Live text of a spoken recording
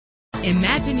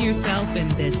Imagine yourself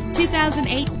in this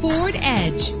 2008 Ford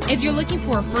Edge. If you're looking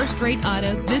for a first-rate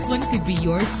auto, this one could be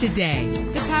yours today.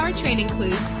 The powertrain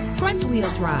includes front-wheel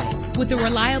drive with a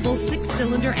reliable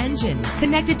 6-cylinder engine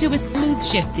connected to a smooth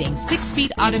shifting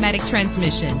 6-speed automatic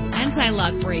transmission.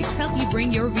 Anti-lock brakes help you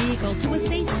bring your vehicle to a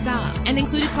safe stop. An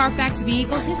included Carfax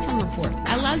Vehicle History Report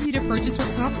allows you to purchase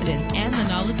with confidence and the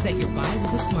knowledge that your buy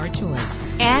was a smart choice.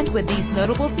 And with these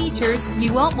notable features,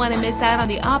 you won't want to miss out on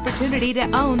the opportunity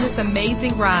to own this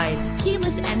amazing ride.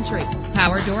 Keyless entry,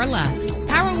 power door locks,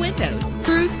 power windows,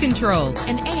 cruise control,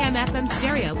 an AM/FM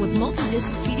stereo with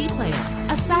multi-disc CD player,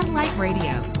 a satellite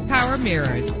radio, power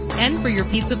mirrors. And for your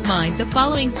peace of mind, the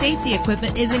following safety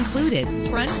equipment is included: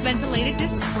 front ventilated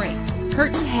disc brakes,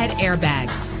 curtain head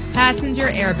airbags, passenger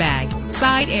airbag,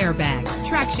 side airbag,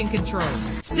 traction control,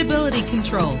 stability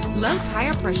control, low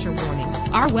tire pressure warning.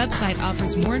 Our website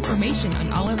offers more information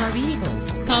on all of our vehicles.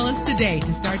 Call us today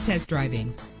to start test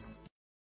driving.